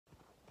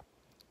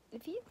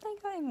If you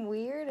think I'm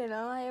weird and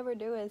all I ever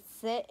do is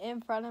sit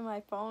in front of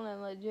my phone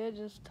and legit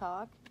just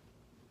talk,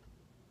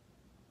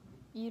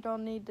 you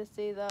don't need to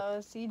see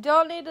those. You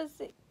don't need to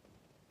see.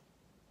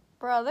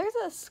 Bro,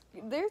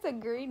 there's a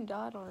green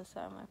dot on the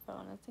side of my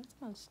phone. I think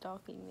someone's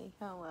stalking me.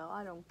 Oh well,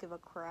 I don't give a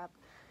crap.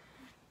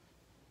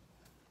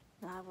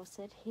 I will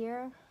sit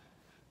here.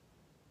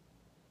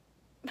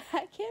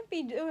 I can't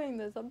be doing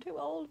this. I'm too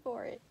old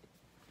for it.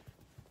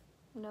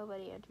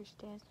 Nobody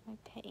understands my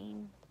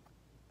pain.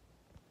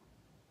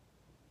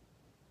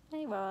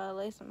 Hey, well, at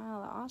least I'm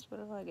out of the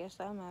hospital. I guess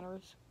that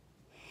matters.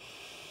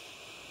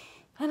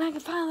 And I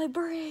can finally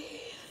breathe.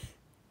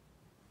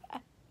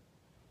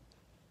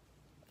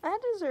 I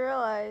just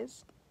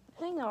realized.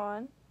 Hang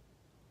on.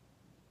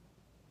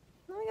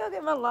 Let me go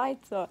get my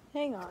lights on.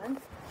 Hang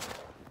on.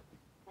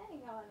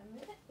 Hang on a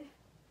minute.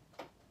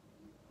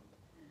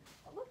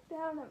 I looked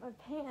down at my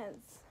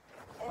pants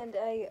and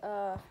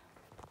I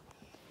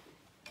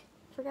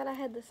forgot I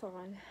had this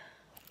on.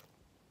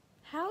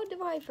 How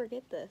do I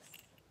forget this?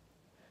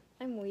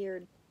 I'm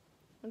weird.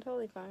 I'm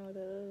totally fine with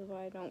it. This is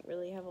why I don't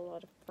really have a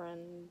lot of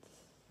friends.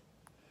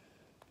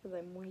 Because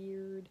I'm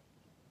weird.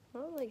 I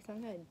look like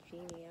some kind of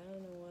genie. I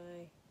don't know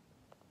why.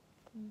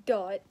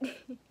 Dot.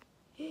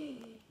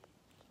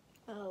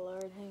 Oh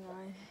Lord, hang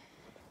on.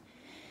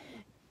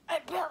 A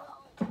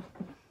pillow.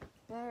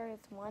 There is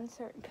one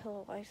certain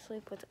pillow I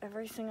sleep with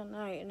every single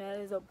night, and that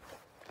is a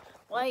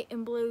white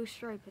and blue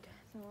striped.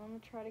 So I'm gonna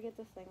try to get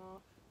this thing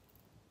off.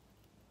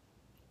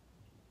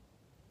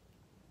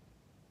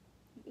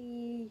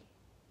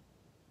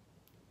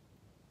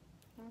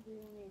 My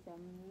room is a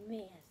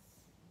mess.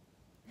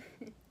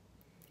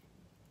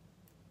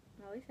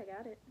 At least I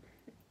got it.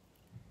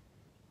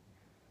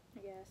 I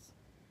guess.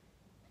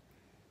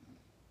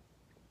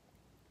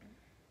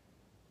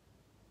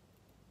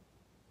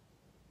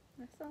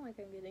 I sound like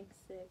I'm getting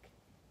sick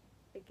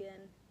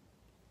again.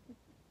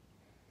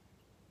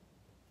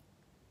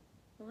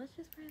 Well, let's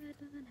just pray that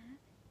doesn't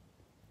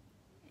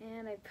happen.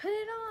 And I put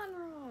it on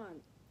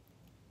wrong.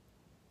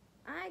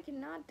 I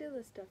cannot do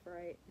this stuff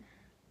right.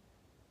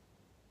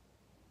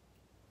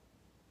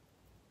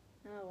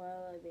 Oh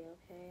well, it'll be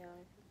okay. I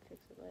can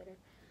fix it later.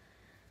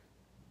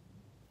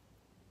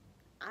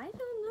 I don't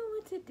know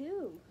what to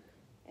do.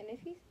 And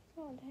if you see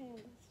someone tan,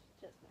 that's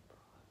just my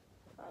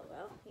problem. Oh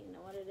well, you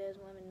know what it is.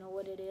 Women know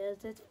what it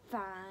is. It's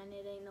fine.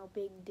 It ain't no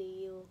big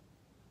deal.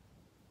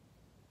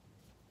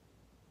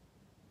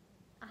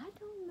 I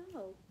don't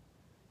know.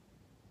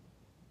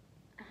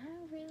 I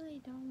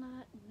really do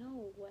not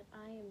know what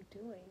I am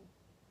doing.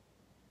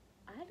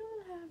 I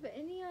don't have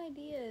any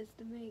ideas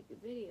to make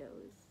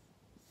videos.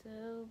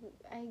 So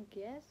I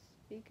guess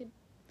you could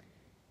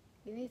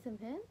give me some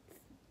hints?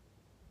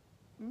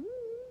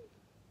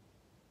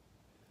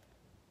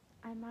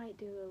 I might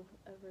do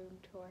a room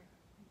tour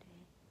one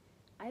day.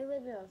 I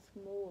live in a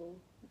small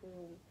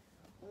room.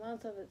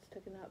 Most of it's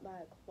taken up by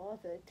a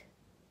closet.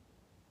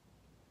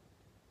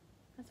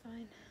 That's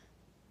fine.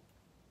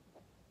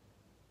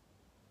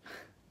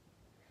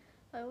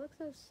 I look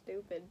so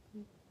stupid.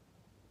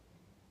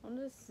 I'm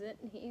just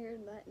sitting here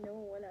not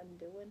knowing what I'm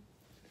doing.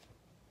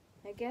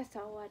 I guess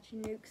I'll watch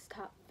Nuke's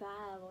Top 5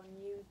 on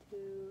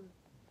YouTube.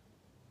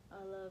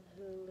 I love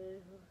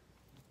Hulu.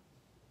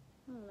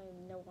 I don't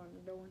even know what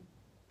I'm doing.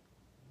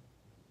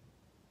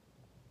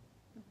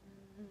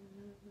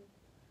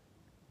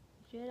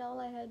 Shit, all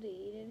I had to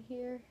eat in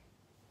here.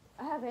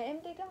 I have an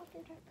empty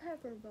Dr.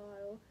 Pepper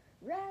bottle,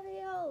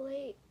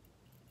 ravioli,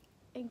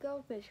 and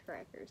goldfish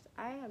crackers.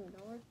 I am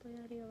North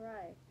Leonia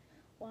Rye.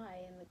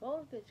 Why? And the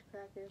goldfish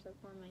crackers are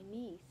for my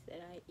niece,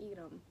 and I eat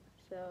them.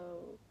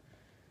 So,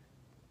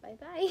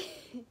 bye-bye.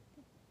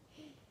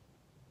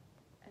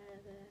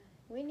 And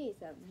we need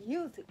some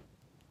music.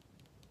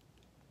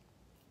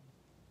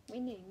 We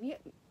need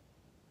music.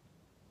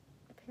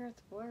 My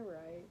parents were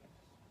right.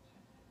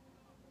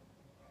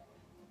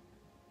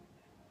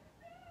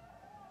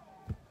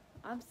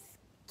 I'm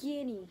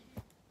skinny.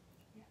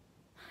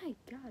 My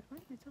God, why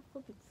am I so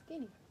flipping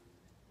skinny?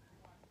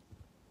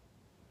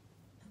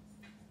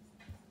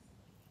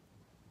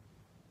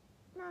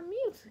 My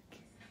music.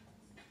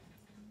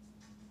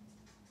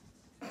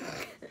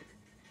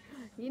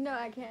 You know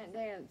I can't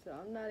dance, so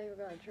I'm not even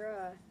gonna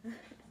try.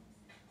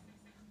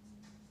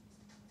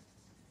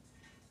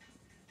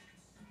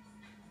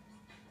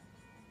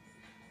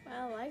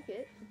 I like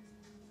it.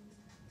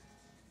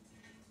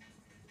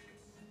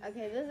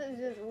 Okay, this is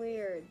just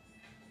weird.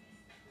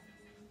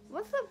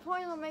 What's the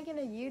point of making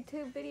a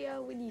YouTube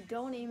video when you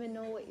don't even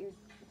know what you're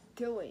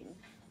doing?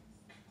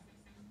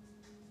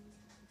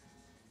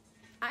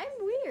 I'm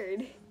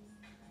weird.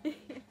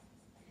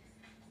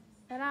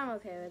 But I'm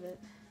okay with it.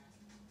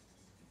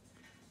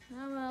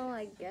 Oh well,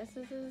 I guess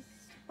this is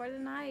for the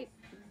night.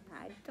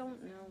 I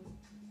don't know.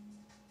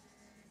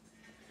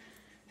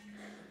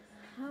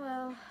 Oh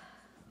well.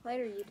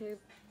 Later, YouTube.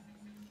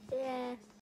 Yeah.